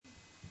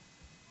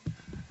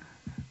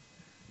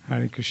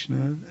Hare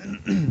Krishna.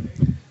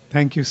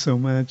 Thank you so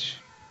much,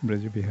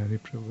 Braja Bihari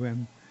Prabhu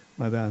and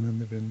Mother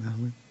Ananda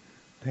Vrindavan.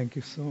 Thank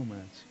you so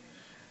much.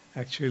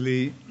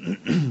 Actually,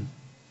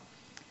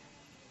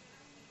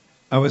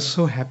 I was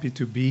so happy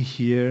to be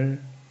here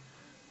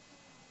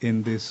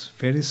in this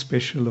very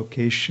special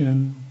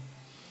occasion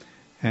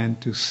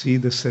and to see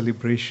the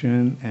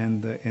celebration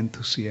and the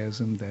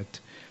enthusiasm that,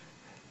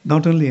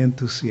 not only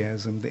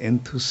enthusiasm, the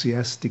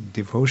enthusiastic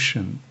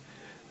devotion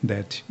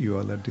that you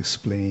all are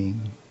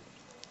displaying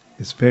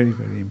is very,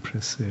 very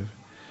impressive.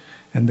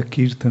 And the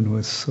kirtan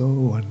was so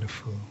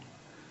wonderful.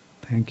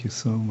 Thank you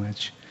so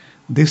much.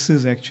 This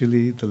is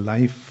actually the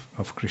life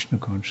of Krishna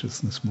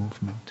consciousness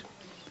movement.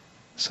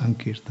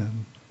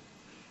 Sankirtan,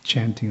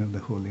 chanting of the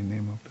holy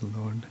name of the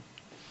Lord.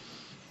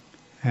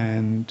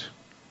 And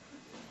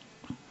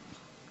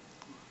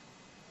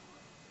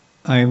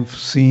I've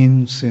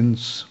seen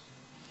since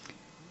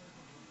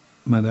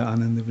Mother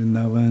Ananda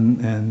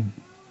Vrindavan and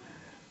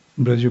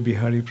Braja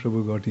Bihari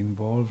Prabhu got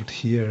involved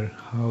here,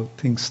 how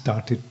things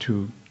started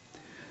to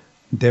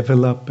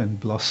develop and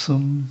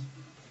blossom,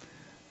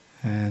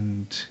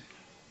 and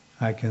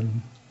I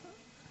can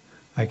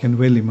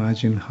well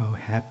imagine how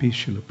happy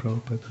Srila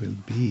Prabhupada will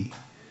be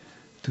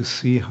to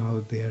see how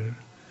they're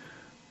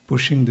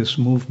pushing this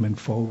movement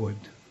forward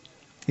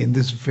in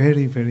this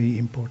very, very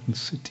important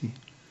city,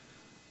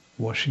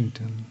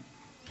 Washington,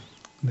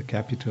 the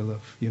capital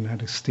of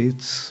United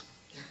States.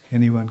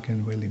 Anyone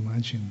can well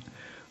imagine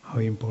how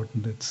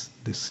important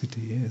this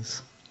city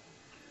is.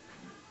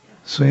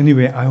 So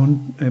anyway, I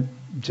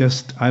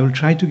will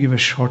try to give a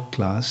short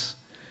class.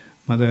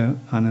 Mother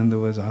Ananda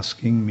was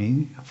asking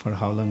me for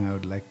how long I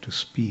would like to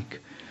speak.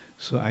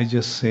 So I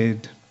just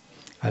said,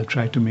 I'll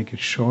try to make it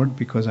short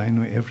because I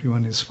know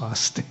everyone is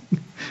fasting.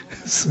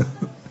 So,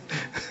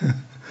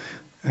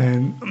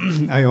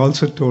 and I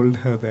also told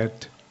her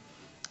that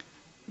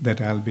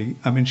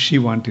she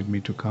wanted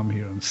me to come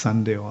here on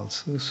Sunday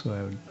also, so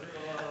I would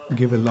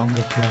give a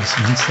longer class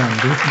on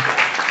Sunday.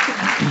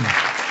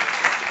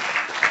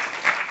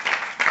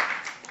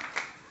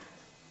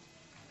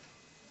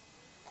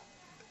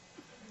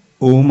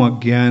 Om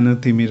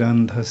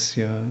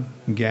Ajnanatimirandhasya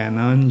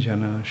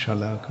Jnananjana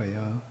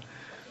Shalakaya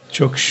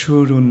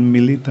Chakshurun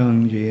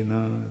Militang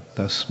Yena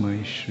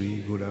Tasmai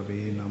Shri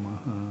Gurave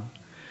Namaha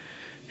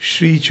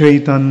Shri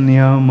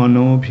Chaitanya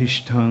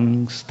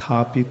Manobhishthang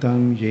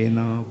Sthapitang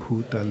Yena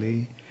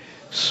Bhutale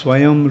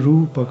Swayam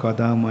Rupa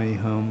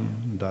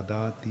Kadamayham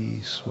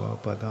Dadati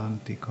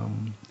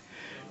Swapadantikam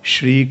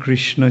Shri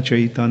Krishna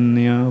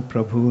Chaitanya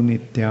Prabhu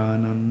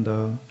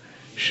Nityananda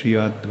Shri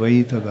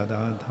Advaita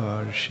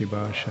Gadadhar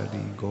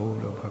Shivashadi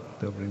Gaura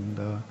Bhakta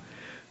Vrinda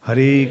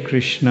Hare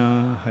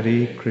Krishna,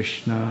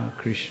 Krishna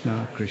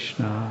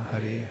Krishna,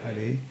 Hare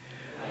Hare,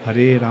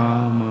 Hare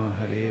Rama,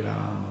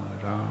 Rama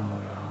Rama,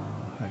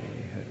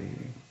 Hare Hare.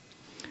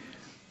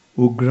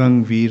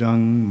 Ugrang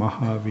Virang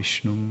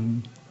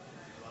Mahavishnum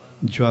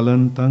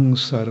Jvalantang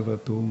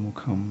Sarvato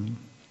Mukham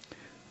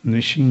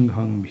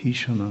Nishinghang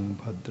Bhishanang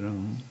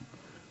Bhadrang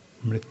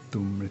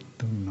Mrittum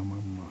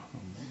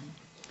Namamaham.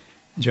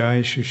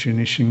 Jai Shri Shri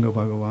Nishinga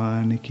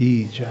Bhagavan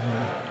Ki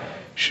Jai.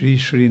 Shri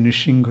Shri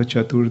Nishinga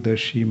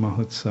Chaturdashi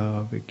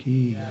Mahotsav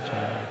Ki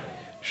Jai.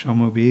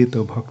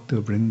 Shamaveta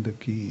Bhakta Vrinda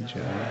Ki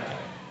Jai.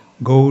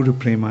 Gaur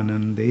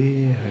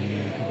Premanande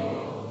Hari.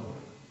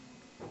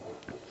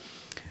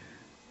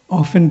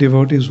 Often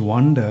devotees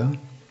wonder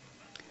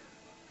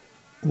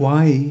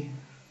why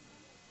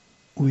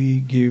we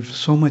give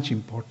so much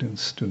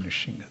importance to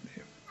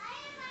Nrsingadev.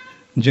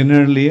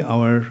 Generally,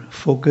 our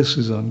focus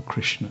is on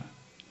Krishna.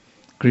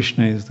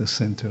 Krishna is the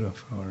center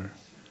of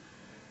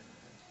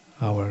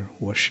our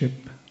worship.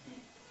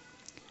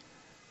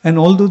 And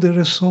although there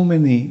are so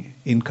many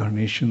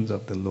incarnations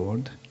of the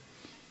Lord,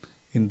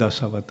 in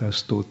Dasavatar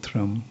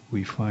Stotram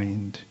we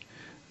find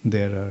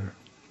there are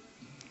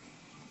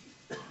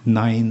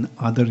 9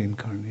 other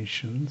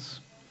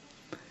incarnations,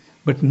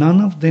 but none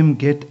of them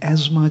get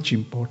as much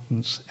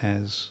importance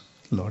as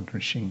Lord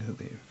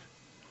Nrsingadev.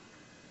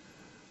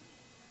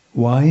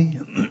 Why?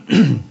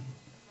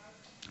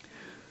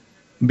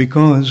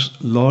 Because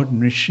Lord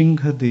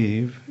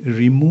Nrsingadev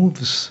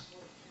removes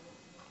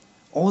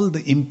all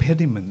the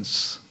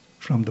impediments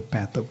from the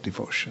path of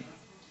devotion.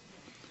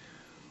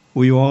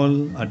 We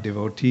all are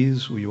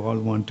devotees, we all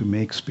want to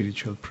make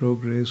spiritual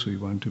progress, we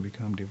want to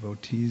become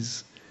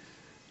devotees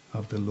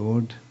of the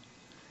Lord.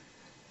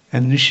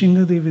 And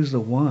Nrsingadev is the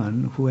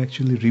one who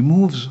actually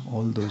removes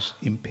all those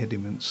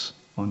impediments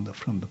from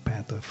the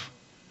path of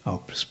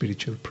our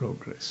spiritual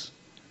progress.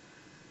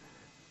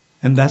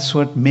 And that's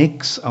what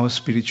makes our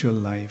spiritual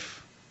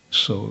life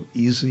so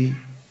easy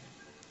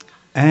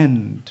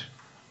and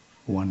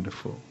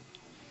wonderful.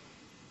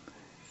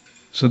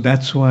 So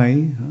that's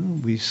why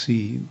we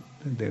see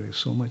that there is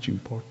so much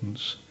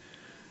importance.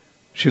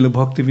 Srila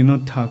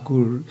Bhaktivinoda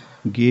Thakur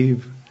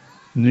gave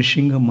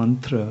Nrsinga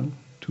mantra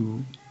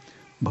to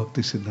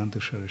Bhakti Siddhanta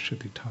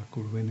Saraswati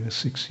Thakur when he was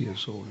 6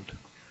 years old.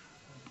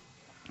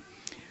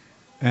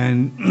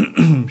 And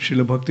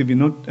Srila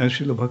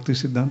Bhakti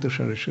Siddhanta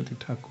Saraswati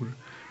Thakur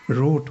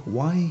wrote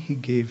why he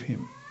gave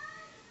him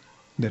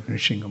that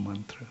Nrsimha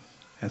mantra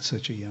at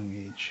such a young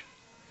age.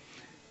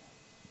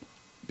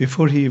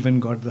 Before he even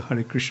got the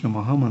Hare Krishna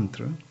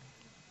Mahamantra,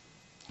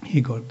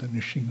 he got the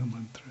Nrsimha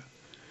mantra.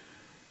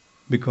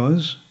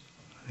 Because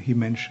he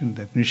mentioned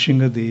that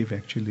Nrsimhadev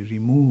actually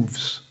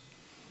removes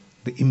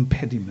the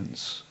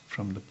impediments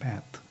from the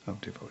path of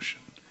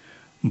devotion.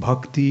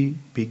 Bhakti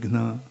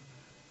Vigna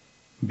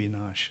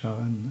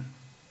Vinashan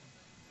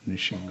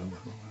Nrsimha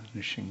Bhagavan,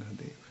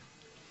 Nrsimhadev.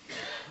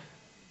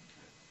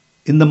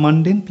 In the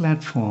mundane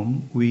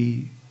platform,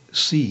 we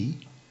see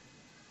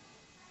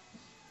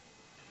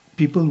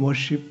people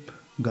worship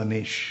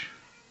Ganesh.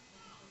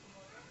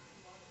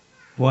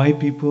 Why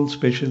people,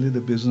 especially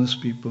the business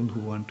people who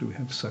want to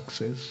have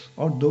success,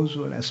 or those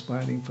who are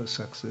aspiring for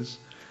success,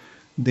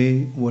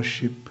 they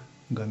worship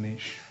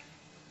Ganesh.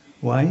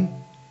 Why?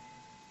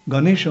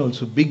 Ganesh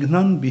also,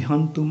 Bignan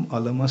Bihantum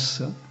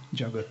Alamassa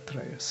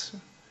Jagatrayasya.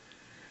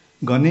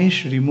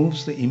 Ganesh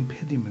removes the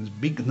impediments,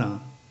 Bigna,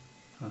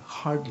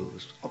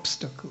 hurdles,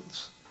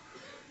 obstacles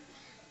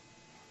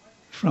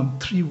from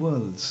three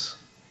worlds.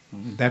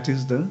 That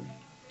is the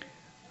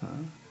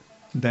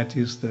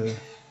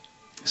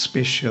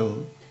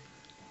special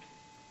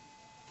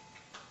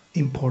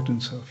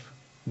importance of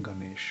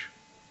Ganesh.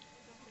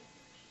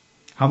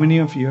 How many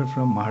of you are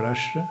from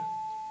Maharashtra?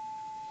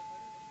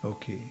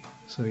 Okay,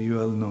 so you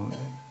all know that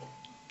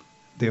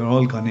they are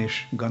all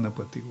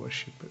Ganapati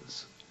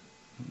worshippers.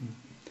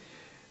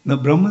 Now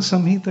Brahma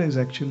Samhita is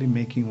actually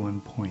making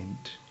one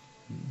point.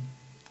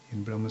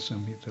 In Brahma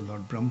Samhita,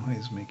 Lord Brahma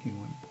is making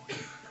one point.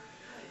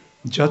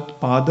 Jat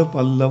pada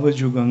pallava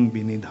jugang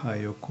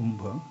binidhayo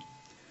kumbha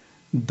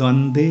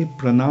dande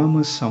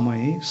pranama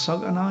samaye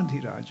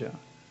saganadhiraja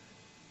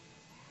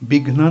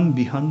bignan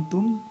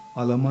bihantum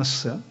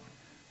alamassa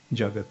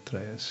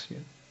jagatrayasya.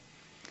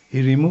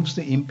 He removes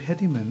the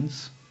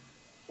impediments,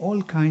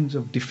 all kinds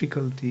of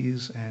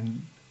difficulties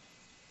and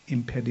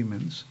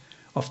impediments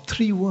of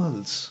three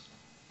worlds.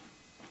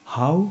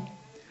 How?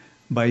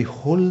 By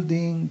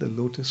holding the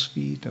lotus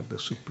feet of the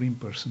Supreme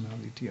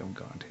Personality of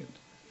Godhead.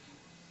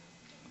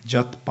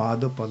 Jat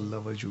pada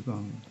pallava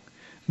jugang.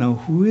 Now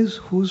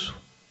whose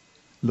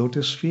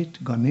lotus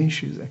feet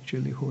Ganesh is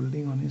actually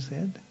holding on his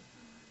head?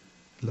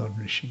 Lord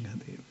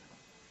Nrsimhadev.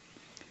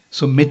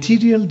 So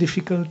material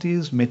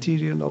difficulties,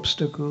 material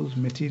obstacles,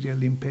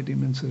 material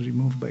impediments are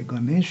removed by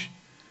Ganesh,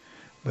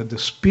 but the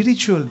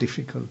spiritual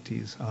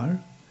difficulties are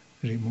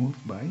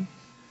removed by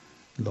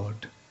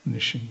Lord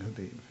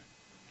Nrsimhadev.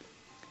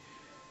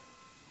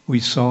 We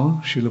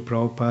saw Srila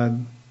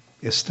Prabhupada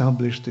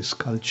establish this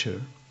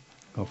culture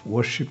of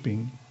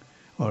worshipping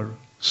or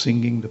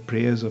singing the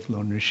prayers of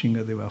Lord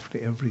Nrsimhadev after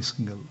every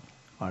single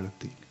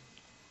arati.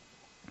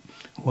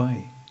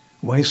 Why?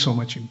 Why so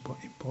much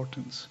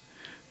importance?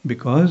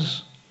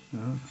 Because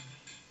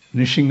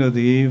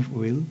Nrsimhadev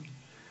will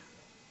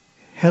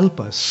help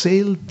us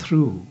sail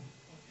through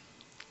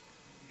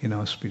in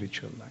our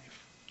spiritual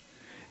life.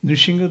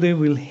 Nrsimhadev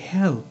will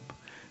help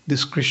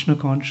this Krishna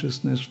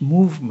consciousness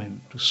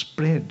movement to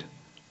spread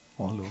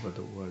all over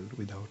the world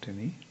without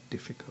any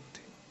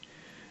difficulty.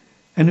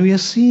 And we are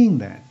seeing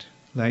that,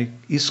 like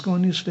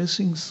ISKCON is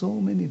facing so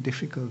many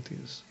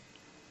difficulties.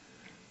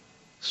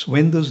 So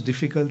when those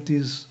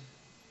difficulties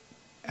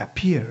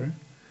appear,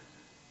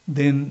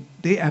 then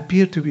they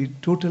appear to be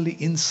totally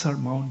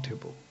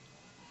insurmountable.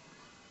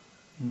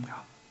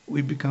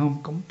 We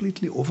become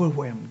completely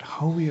overwhelmed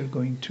how we are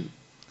going to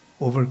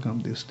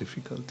overcome these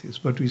difficulties.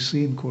 But we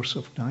see in course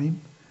of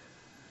time,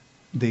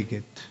 they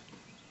get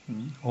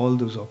all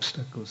those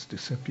obstacles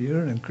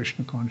disappear and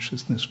Krishna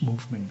consciousness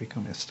movement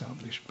become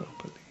established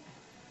properly.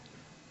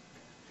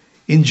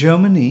 In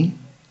Germany,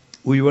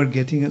 we were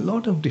getting a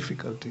lot of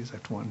difficulties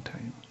at one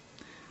time.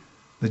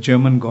 The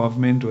German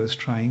government was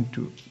trying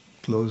to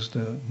close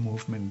the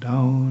movement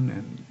down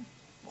and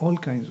all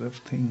kinds of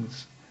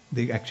things.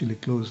 They actually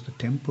closed the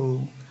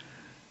temple,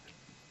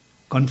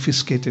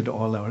 confiscated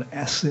all our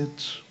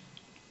assets.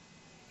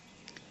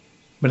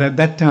 But at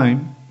that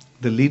time,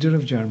 the leader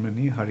of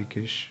Germany,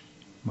 Harikesh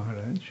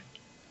Maharaj,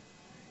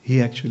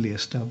 he actually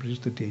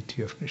established the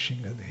deity of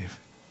Nrsimhadev.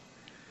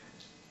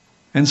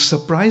 And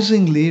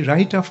surprisingly,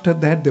 right after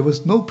that, there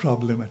was no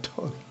problem at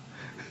all.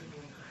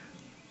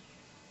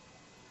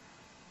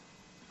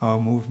 Our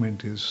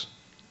movement is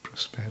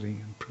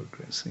prospering and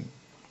progressing.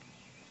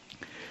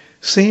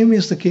 Same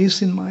is the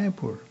case in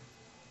Mayapur.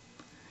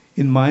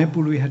 In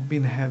Mayapur, we had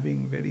been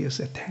having various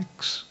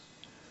attacks.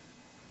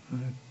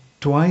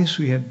 Twice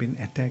we had been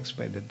attacked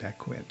by the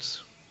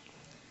dacoits.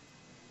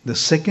 The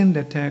second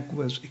attack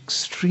was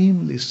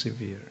extremely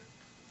severe,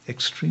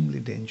 extremely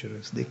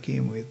dangerous. They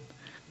came with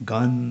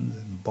guns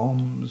and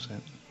bombs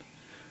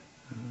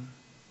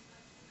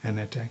and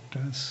attacked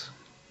us.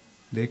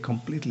 They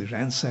completely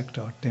ransacked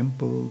our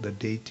temple. The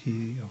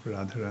deity of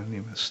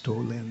Radharani was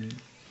stolen.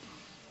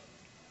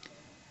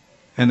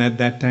 And at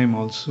that time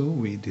also,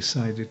 we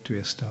decided to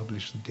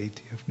establish the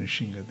deity of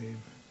Nrsimhadev.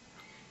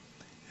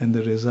 And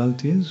the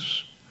result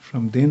is,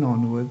 from then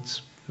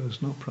onwards, there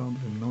was no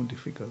problem, no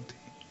difficulty.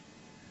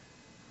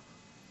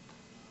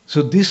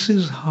 So this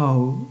is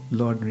how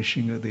Lord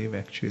Nrsimhadev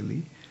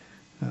actually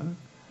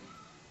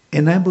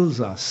enables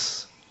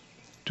us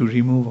to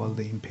remove all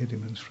the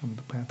impediments from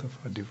the path of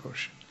our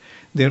devotion.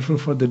 Therefore,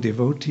 for the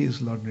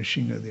devotees, Lord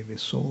Nrsingadev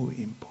is so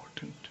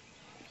important.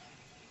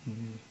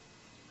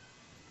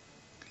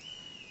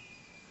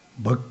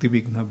 Bhakti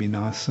Vigna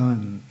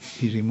Vinasan,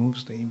 he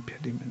removes the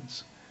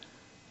impediments.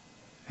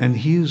 And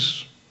he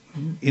is,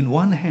 in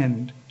one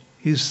hand,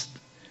 he is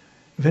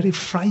very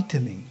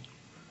frightening.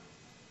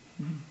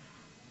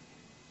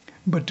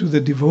 But to the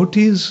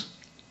devotees,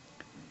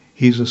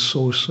 he is a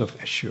source of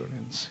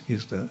assurance. He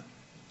is the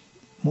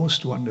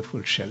most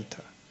wonderful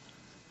shelter.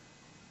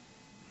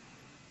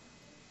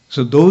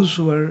 So those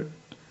who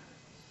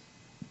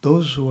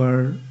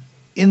are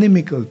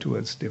inimical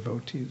towards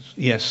devotees,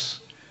 yes,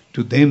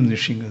 to them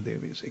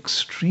Nrsingadev is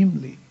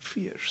extremely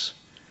fierce.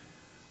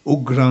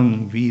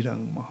 Ugrang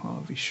Virang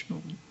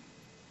Mahavishnu.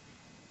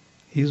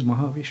 He is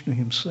Mahavishnu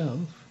himself.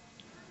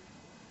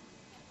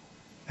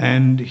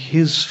 And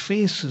his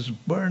face is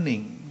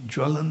burning,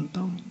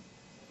 Jwalantam.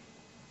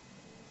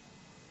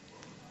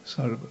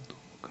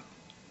 Sarvatomukha.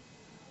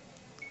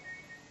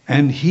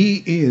 And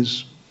he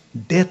is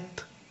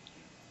death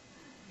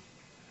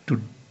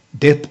to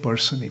death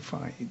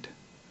personified.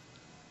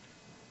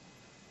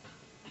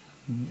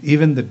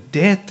 Even the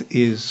death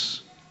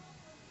is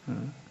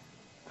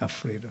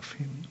afraid of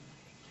him.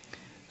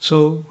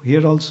 So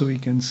here also we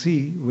can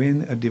see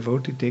when a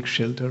devotee takes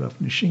shelter of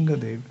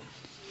Nrsingadev,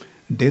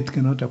 death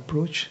cannot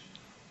approach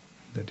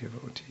the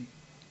devotee.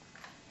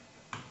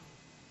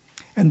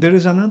 And there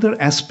is another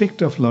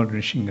aspect of Lord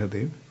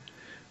Nrsingadev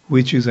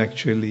which is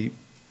actually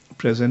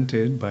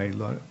presented by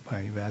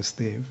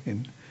Vasudev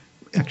in,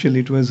 actually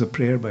it was a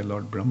prayer by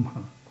Lord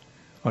Brahma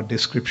or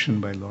description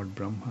by Lord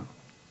Brahma.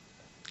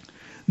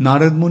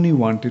 Narad Muni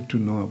wanted to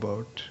know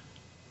about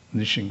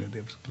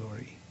Nrsingadev's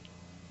glory.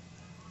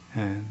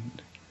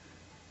 And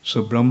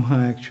so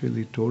Brahma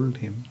actually told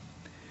him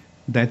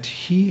that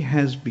he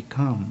has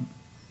become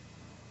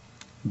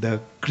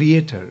the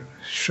creator,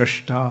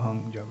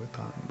 Shashtaham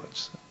Jagatan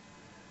Vatsa.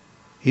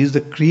 He is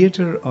the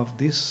creator of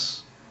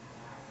this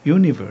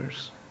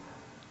universe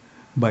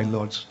by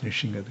Lord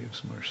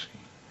Nrsingadev's mercy.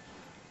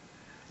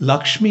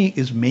 Lakshmi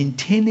is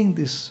maintaining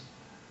this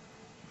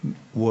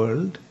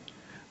world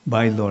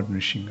by Lord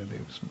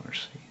Nrsingadev's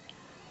mercy.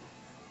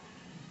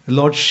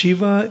 Lord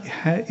Shiva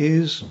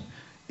is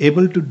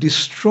able to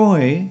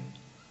destroy,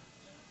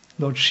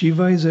 Lord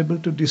Shiva is able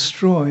to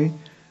destroy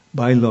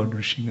by Lord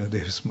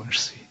Nrsingadev's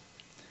mercy.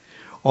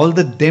 All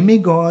the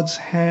demigods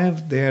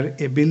have their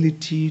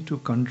ability to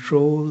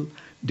control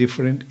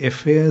different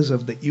affairs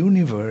of the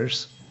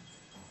universe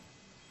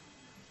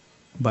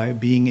by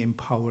being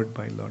empowered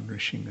by Lord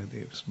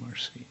Nrsingadev's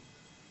mercy.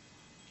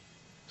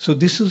 So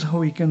this is how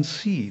we can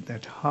see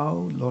that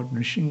how Lord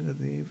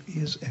Nrsingadev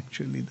is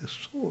actually the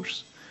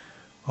source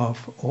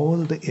of all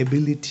the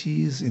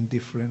abilities in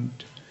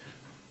different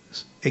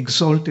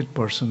exalted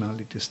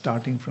personalities,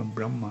 starting from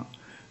Brahma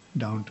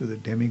down to the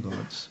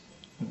demigods,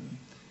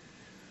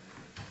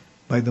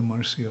 by the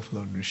mercy of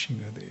Lord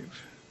Nrsingadev.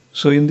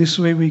 So in this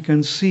way we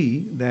can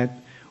see that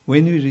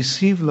when we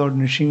receive Lord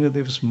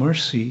Nrsingadev's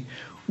mercy,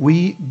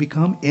 we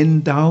become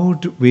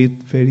endowed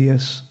with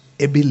various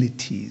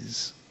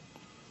abilities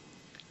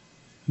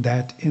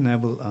that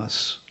enable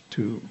us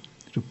to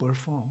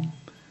perform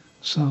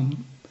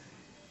some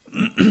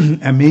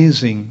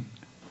amazing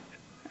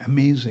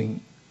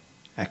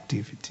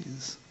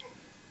activities.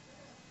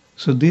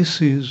 So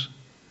this is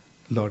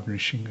Lord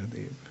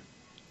Nrsingadev.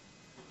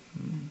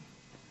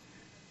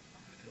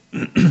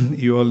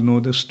 You all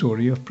know the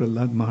story of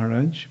Prahlad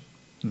Maharaj,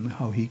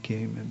 how he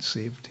came and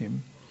saved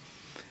him.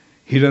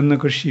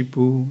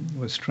 Hiranyakashipu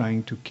was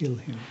trying to kill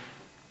him.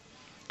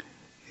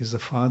 He's the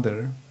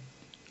father,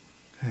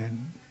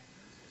 and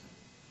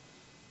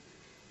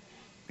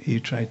he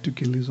tried to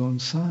kill his own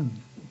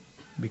son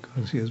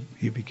because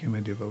he became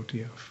a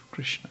devotee of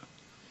Krishna.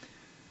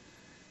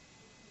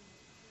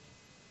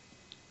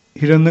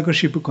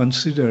 Hiranyakashipu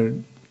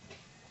considered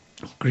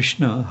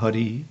Krishna,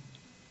 Hari,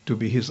 to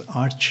be his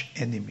arch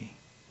enemy.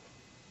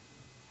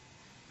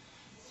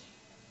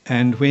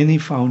 And when he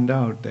found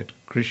out that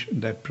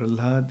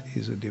Prahlad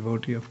is a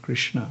devotee of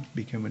Krishna,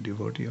 became a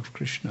devotee of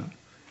Krishna,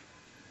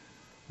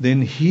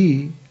 then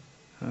he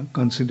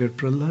considered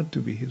Prahlad to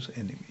be his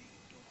enemy,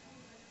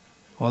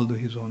 although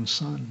his own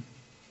son.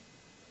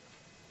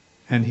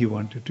 And he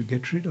wanted to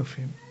get rid of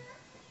him.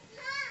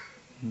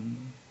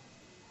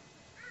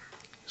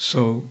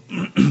 So,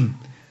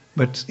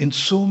 but in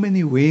so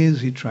many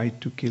ways he tried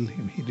to kill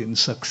him. He didn't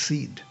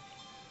succeed.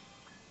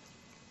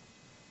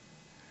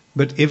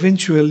 But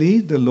eventually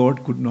the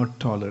Lord could not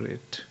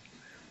tolerate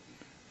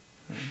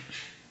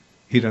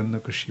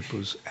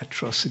Hiranyakashipu's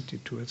atrocity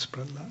towards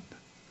Prahlad.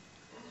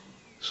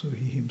 So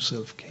he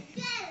himself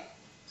came.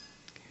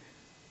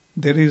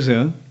 There is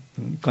a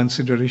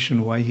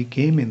consideration why he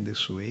came in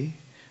this way.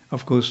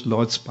 Of course,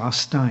 Lord's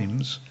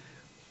pastimes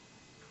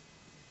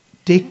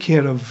take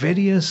care of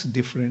various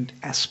different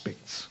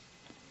aspects.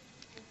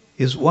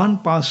 His one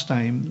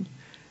pastime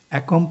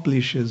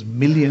accomplishes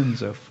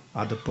millions of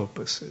other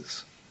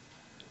purposes.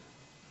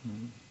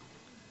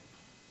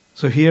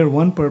 So here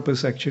one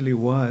purpose actually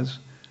was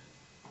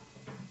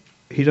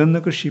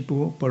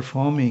Hiranyakashipu,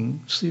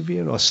 performing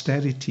severe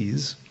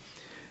austerities,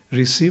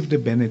 received a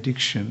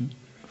benediction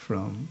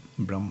from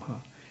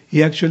Brahma.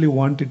 He actually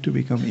wanted to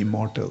become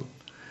immortal.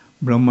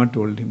 Brahma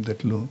told him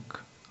that,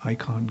 look, I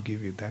can't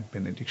give you that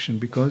benediction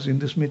because in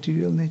this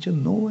material nature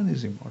no one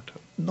is immortal.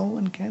 No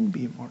one can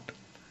be immortal.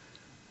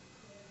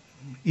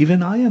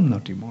 Even I am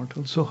not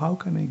immortal, so how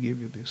can I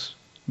give you this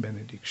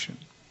benediction?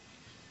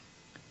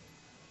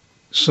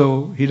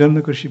 So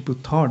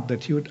Hiranyakashipu thought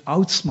that he would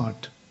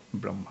outsmart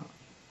Brahma.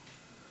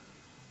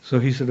 So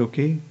he said,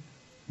 okay,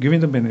 give me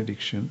the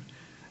benediction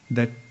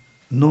that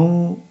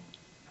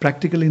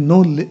practically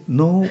no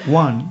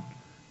one,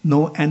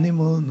 no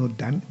animal, no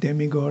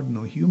demigod,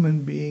 no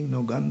human being,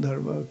 no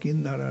Gandharva,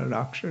 Kinnara,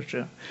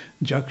 Rakshasa,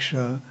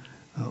 Jaksha,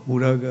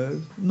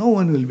 Uraga, no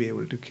one will be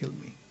able to kill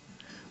me.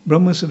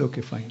 Brahma said,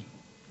 okay, fine,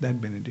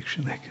 that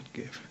benediction I can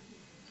give.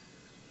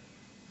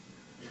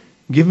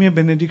 Give me a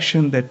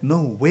benediction that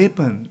no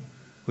weapon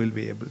will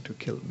be able to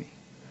kill me.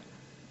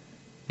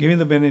 Give me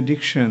the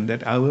benediction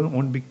that I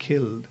won't be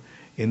killed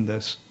in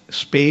the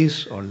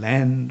space or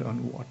land or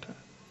water.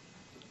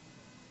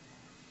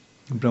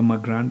 Brahma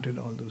granted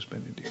all those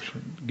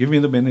benedictions. Give me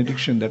the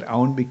benediction that I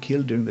won't be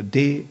killed during the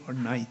day or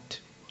night.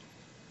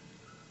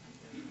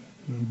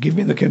 Give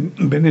me the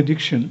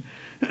benediction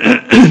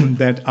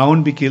that I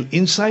won't be killed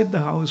inside the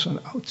house or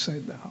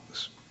outside the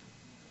house.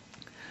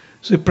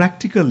 So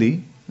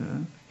practically,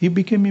 he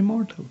became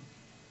immortal.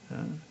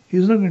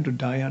 He's not going to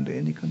die under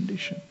any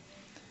condition.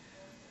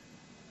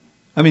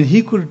 I mean,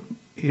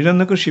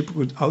 Hiranyakashipu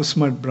could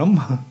outsmart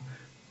Brahma,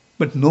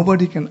 but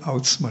nobody can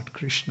outsmart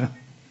Krishna.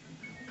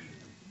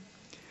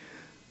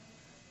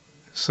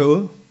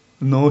 So,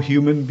 no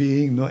human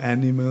being, no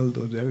animal,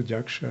 no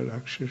Jaksha,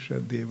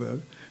 Rakshasa,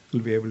 Deva will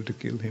be able to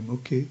kill him.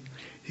 Okay.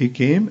 He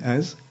came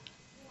as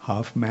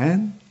half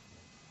man,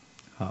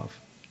 half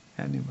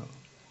animal.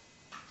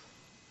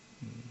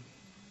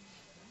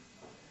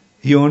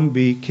 He won't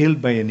be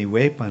killed by any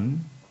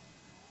weapon.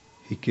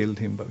 He killed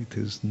him with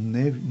his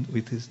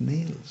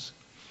nails.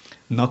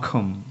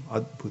 Nakham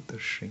adbhuta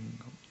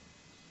shringam.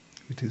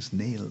 With his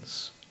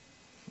nails.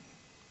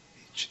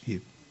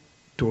 He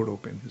tore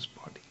open his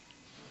body.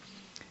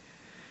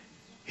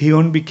 He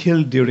won't be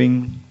killed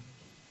during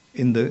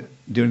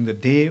the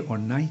day or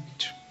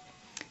night.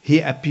 He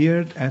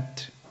appeared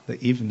at the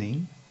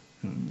evening,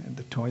 at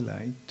the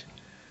twilight,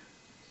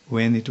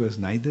 when it was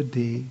neither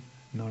day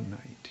nor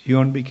night. He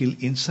won't be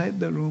killed inside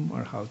the room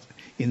or house,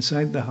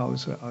 inside the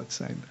house or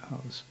outside the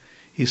house.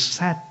 He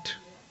sat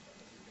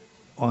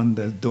on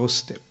the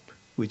doorstep,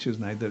 which is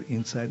neither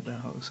inside the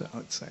house or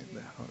outside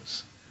the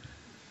house.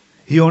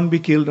 He won't be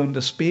killed on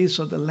the space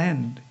or the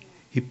land.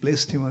 He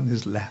placed him on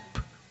his lap.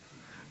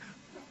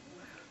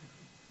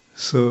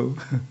 So,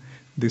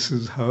 this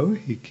is how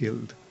he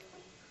killed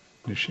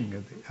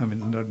Nrsingadev. I mean,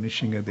 not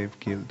Nrsingadev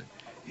killed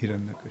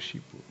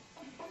Hiranyakashipu.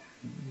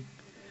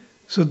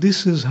 So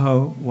this is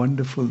how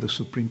wonderful the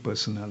Supreme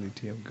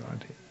Personality of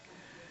Godhead.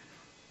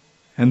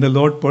 And the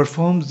Lord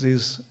performs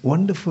these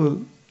wonderful,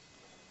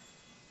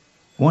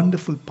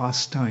 wonderful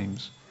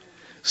pastimes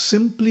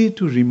simply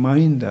to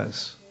remind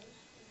us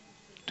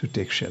to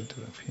take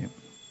shelter of Him.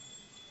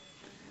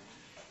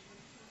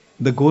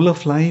 The goal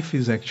of life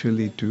is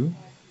actually to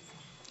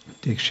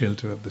take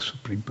shelter of the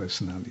Supreme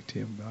Personality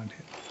of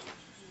Godhead.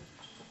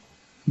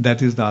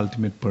 That is the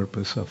ultimate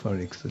purpose of our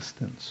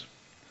existence.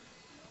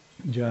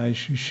 Jai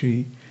Shri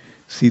Shri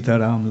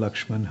Sitaram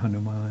Lakshman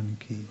Hanuman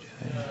ki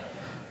Jai.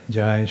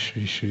 Jai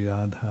Shri Shri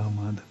Radha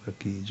Madhava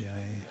ki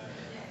Jai.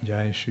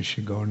 Jai Shri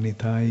Shri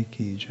Gaurnitai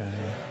ki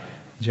Jai.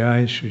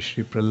 Jai Shri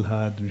Shri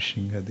Prahlad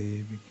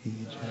Nrsingadev ki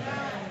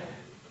Jai.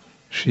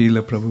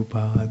 Srila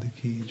Prabhupada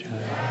ki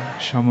Jai.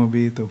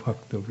 Shamaveta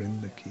Bhakta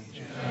Vrinda ki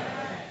Jai.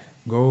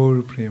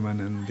 Gaur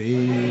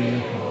Premanande.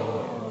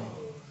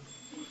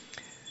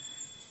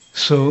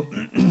 So,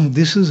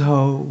 this is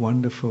how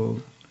wonderful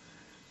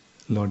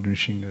Lord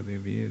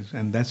Nrsingadev is,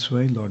 and that's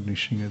why Lord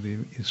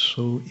Nrsingadev is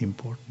so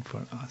important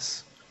for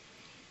us.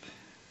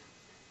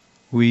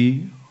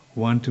 We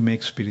want to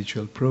make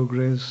spiritual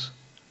progress.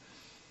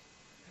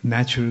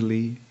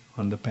 Naturally,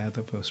 on the path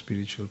of our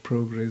spiritual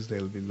progress, there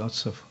will be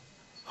lots of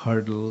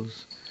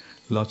hurdles,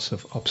 lots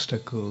of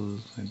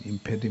obstacles and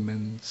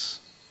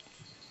impediments.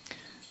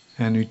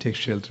 And we take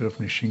shelter of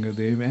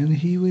Nrsingadev, and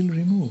he will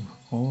remove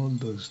all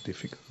those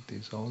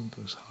difficulties, all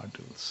those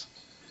hurdles.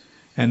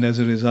 And as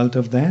a result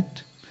of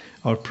that,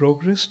 our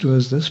progress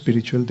towards the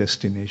spiritual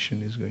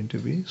destination is going to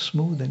be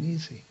smooth and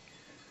easy.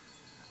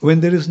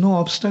 When there is no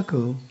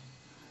obstacle,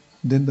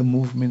 then the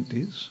movement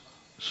is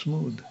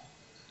smooth.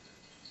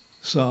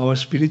 So our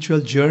spiritual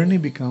journey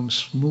becomes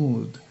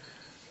smooth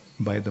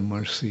by the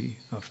mercy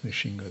of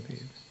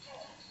Nrsingadev.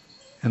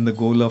 And the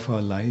goal of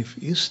our life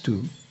is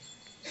to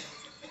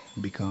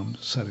become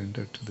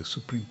surrendered to the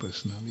Supreme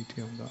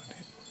Personality of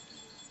Godhead.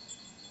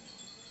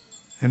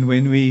 And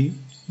when we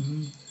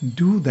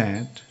do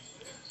that,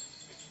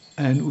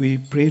 and we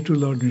pray to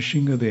Lord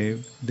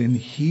Nrsingadev, then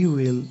He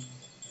will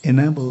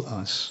enable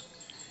us,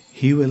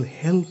 He will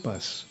help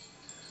us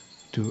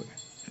to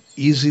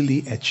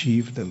easily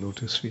achieve the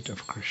lotus feet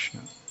of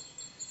Krishna.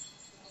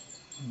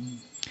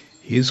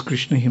 He is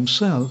Krishna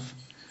himself,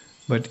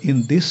 but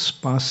in this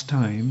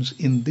pastimes,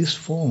 in this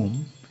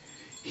form,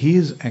 he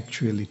is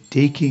actually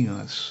taking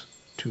us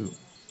to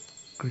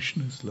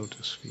Krishna's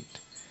lotus feet.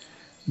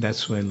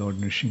 That's why Lord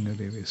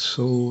Nrsimhadev is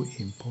so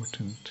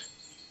important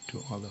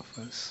to all of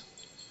us.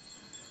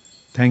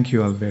 Thank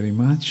you all very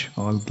much.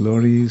 All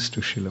glories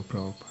to Srila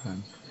Prabhupada.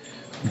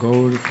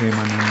 Gaur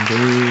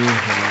Premanande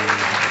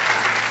Hare.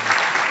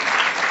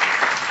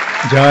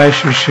 Jai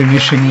Shri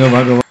Nrsimha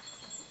Bhagavan.